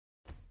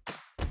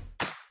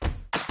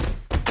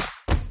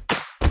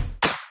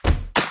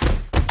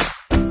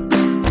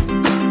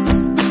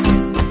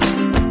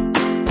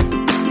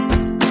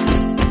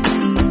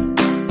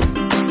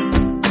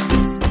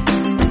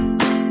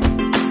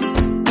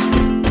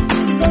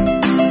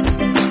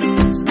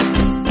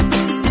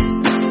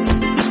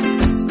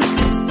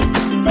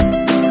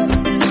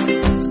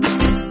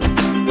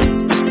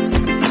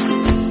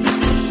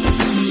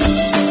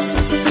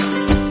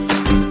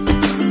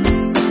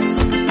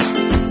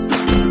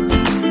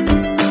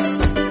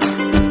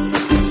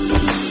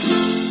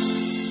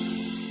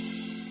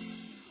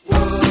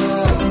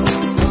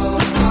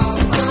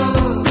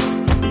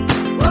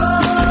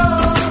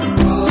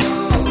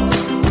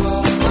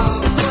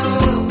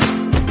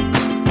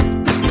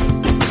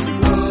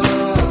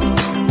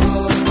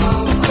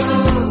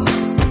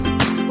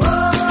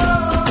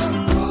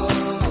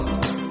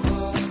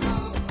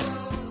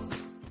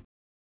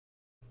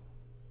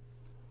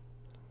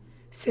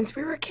Since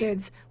we were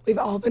kids, we've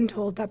all been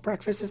told that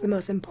breakfast is the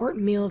most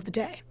important meal of the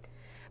day.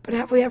 But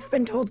have we ever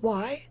been told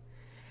why?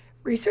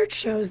 Research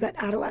shows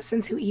that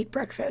adolescents who eat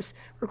breakfast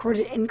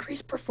recorded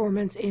increased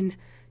performance in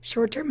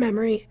short-term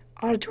memory,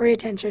 auditory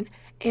attention,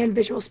 and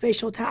visual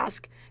spatial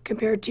tasks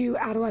compared to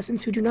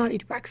adolescents who do not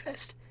eat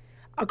breakfast.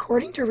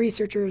 According to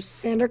researchers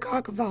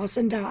Sandercock, Voss,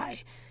 and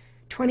Dye,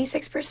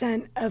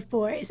 26% of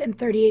boys and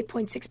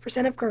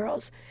 38.6% of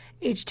girls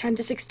aged 10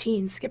 to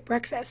 16 skip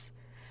breakfast.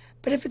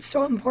 But if it's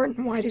so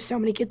important, why do so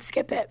many kids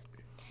skip it?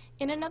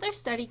 In another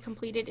study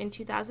completed in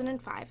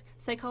 2005,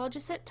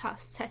 psychologists at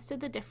Tufts tested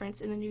the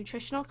difference in the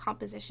nutritional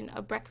composition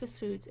of breakfast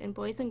foods in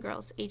boys and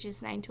girls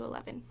ages 9 to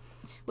 11.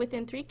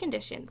 Within 3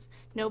 conditions,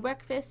 no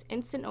breakfast,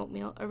 instant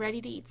oatmeal, or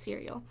ready-to-eat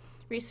cereal,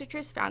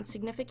 researchers found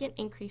significant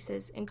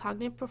increases in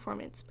cognitive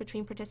performance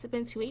between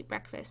participants who ate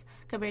breakfast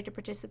compared to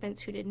participants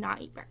who did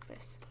not eat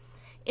breakfast.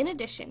 In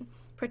addition,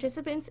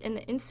 participants in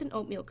the instant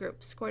oatmeal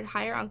group scored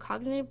higher on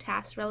cognitive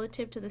tasks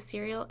relative to the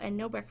cereal and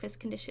no breakfast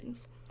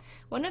conditions.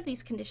 One of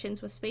these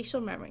conditions was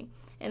spatial memory,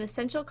 an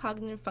essential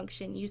cognitive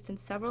function used in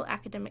several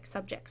academic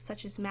subjects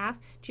such as math,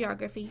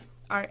 geography,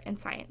 art, and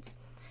science.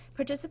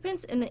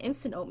 Participants in the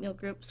instant oatmeal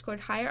group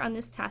scored higher on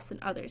this task than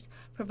others,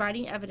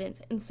 providing evidence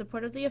in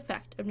support of the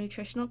effect of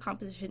nutritional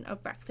composition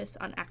of breakfast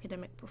on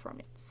academic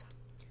performance.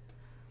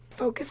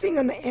 Focusing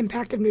on the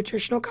impact of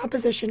nutritional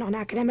composition on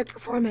academic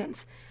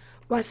performance,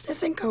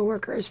 Westis and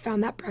co-workers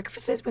found that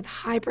breakfasts with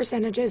high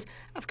percentages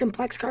of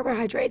complex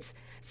carbohydrates,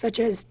 such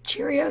as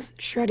Cheerios,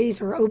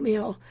 Shreddies, or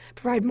oatmeal,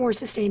 provide more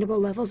sustainable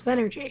levels of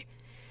energy.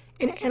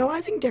 In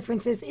analyzing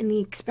differences in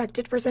the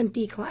expected percent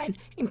decline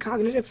in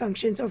cognitive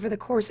functions over the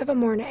course of a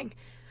morning,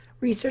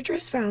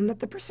 researchers found that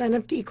the percent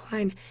of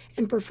decline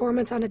in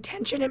performance on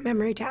attention and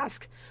memory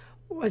tasks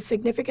was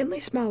significantly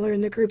smaller in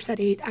the groups that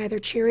ate either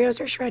Cheerios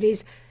or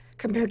Shreddies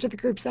compared to the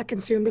groups that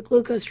consumed a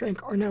glucose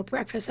drink or no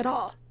breakfast at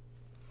all.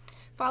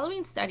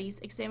 Following studies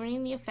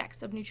examining the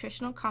effects of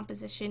nutritional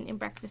composition in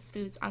breakfast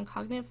foods on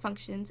cognitive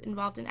functions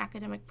involved in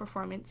academic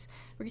performance,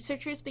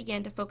 researchers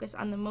began to focus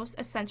on the most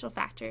essential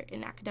factor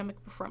in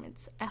academic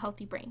performance, a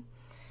healthy brain.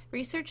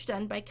 Research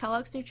done by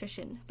Kellogg's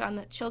Nutrition found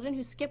that children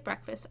who skip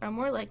breakfast are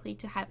more likely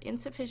to have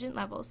insufficient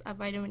levels of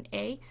vitamin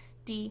A,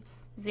 D,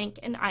 zinc,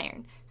 and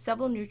iron,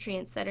 several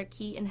nutrients that are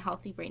key in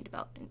healthy brain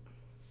development.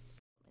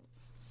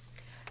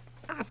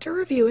 After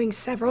reviewing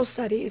several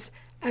studies,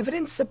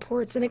 evidence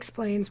supports and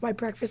explains why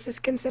breakfast is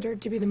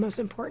considered to be the most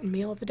important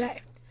meal of the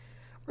day.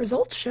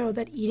 Results show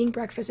that eating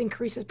breakfast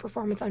increases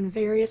performance on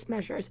various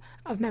measures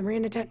of memory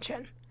and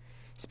attention.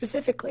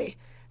 Specifically,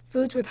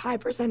 foods with high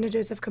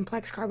percentages of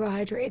complex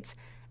carbohydrates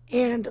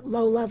and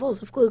low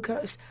levels of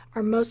glucose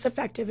are most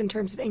effective in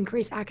terms of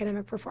increased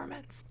academic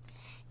performance.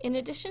 In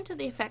addition to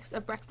the effects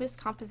of breakfast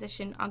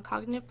composition on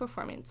cognitive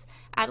performance,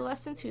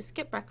 adolescents who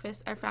skip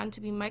breakfast are found to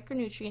be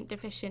micronutrient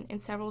deficient in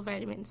several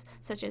vitamins,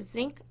 such as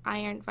zinc,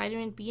 iron,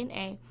 vitamin B and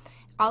A,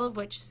 all of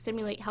which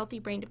stimulate healthy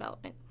brain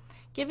development.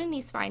 Given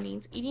these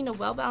findings, eating a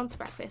well-balanced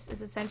breakfast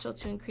is essential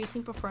to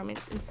increasing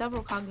performance in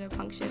several cognitive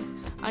functions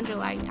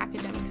underlying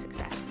academic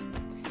success.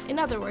 In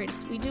other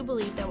words, we do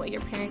believe that what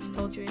your parents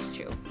told you is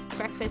true.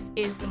 Breakfast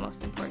is the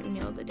most important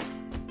meal of the day.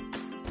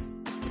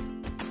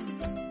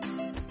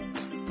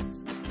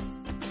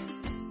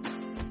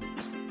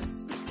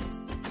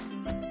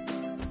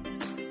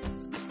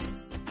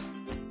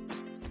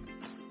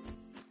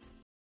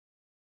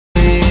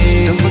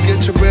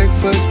 Your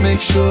breakfast, make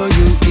sure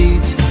you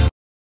eat